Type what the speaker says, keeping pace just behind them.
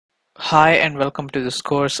Hi and welcome to this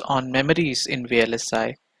course on memories in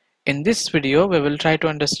VLSI. In this video, we will try to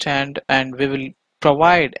understand and we will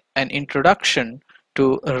provide an introduction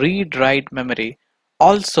to read-write memory,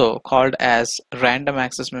 also called as random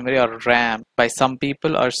access memory or RAM by some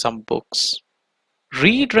people or some books.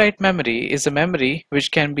 Read-write memory is a memory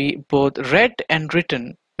which can be both read and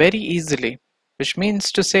written very easily, which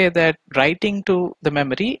means to say that writing to the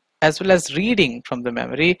memory as well as reading from the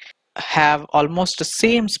memory have almost the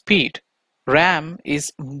same speed. RAM is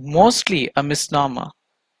mostly a misnomer.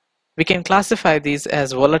 We can classify these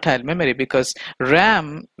as volatile memory because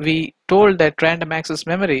RAM, we told that random access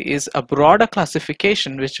memory is a broader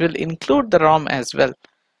classification which will include the ROM as well.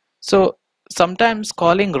 So sometimes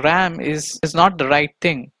calling RAM is not the right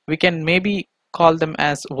thing. We can maybe call them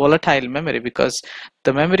as volatile memory because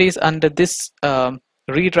the memories under this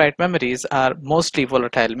read-write memories are mostly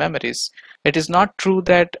volatile memories. It is not true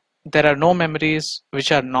that there are no memories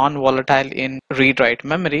which are non-volatile in read-write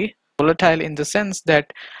memory. Volatile in the sense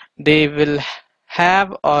that they will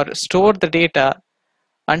have or store the data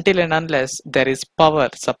until and unless there is power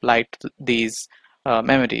supplied to these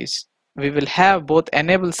memories. We will have both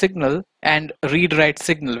enable signal and read-write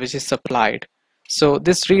signal which is supplied. So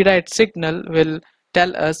this read-write signal will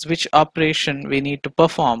tell us which operation we need to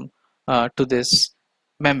perform to this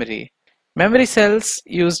memory. Memory cells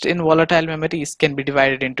used in volatile memories can be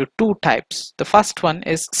divided into two types. The first one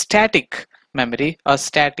is static memory or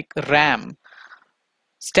static RAM.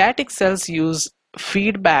 Static cells use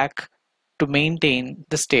feedback to maintain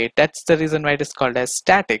the state. That's the reason why it is called as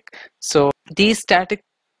static. So these static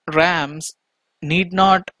RAMs need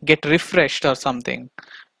not get refreshed or something.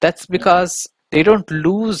 That's because they don't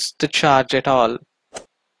lose the charge at all.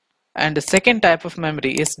 And the second type of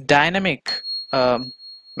memory is dynamic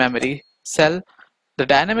memory cell. The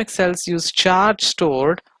dynamic cells use charge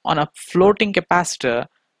stored on a floating capacitor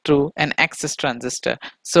through an access transistor.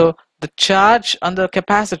 So the charge on the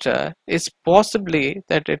capacitor is possibly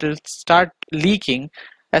that it will start leaking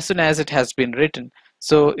as soon as it has been written.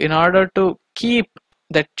 So in order to keep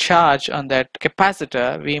that charge on that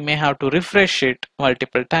capacitor, we may have to refresh it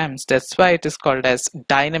multiple times. That's why it is called as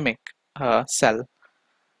dynamic cell.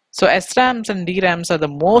 So SRAMs and DRAMs are the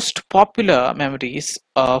most popular memories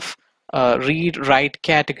of read-write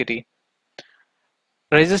category.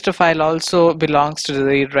 Register file also belongs to the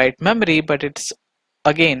read-write memory, but it's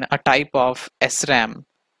again a type of SRAM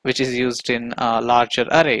which is used in larger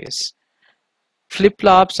arrays.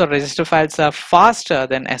 Flip-flops or register files are faster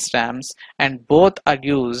than SRAMs and both are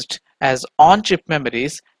used as on-chip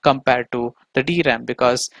memories compared to the DRAM,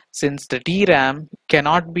 because since the DRAM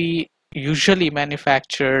cannot be usually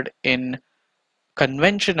manufactured in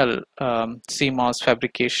conventional CMOS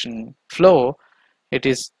fabrication flow, it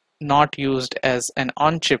is not used as an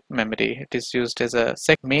on-chip memory. It is used as a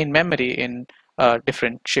main memory in a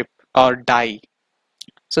different chip or die.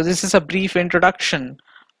 So this is a brief introduction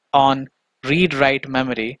on read-write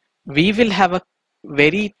memory. We will have a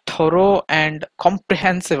very thorough and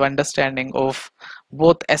comprehensive understanding of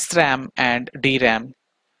both SRAM and DRAM,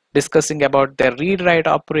 discussing about their read-write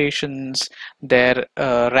operations, their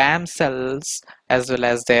RAM cells, as well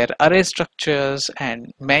as their array structures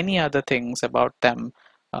and many other things about them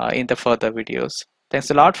in the further videos. Thanks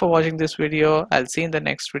a lot for watching this video. I'll see you in the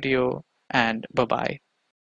next video, and bye-bye.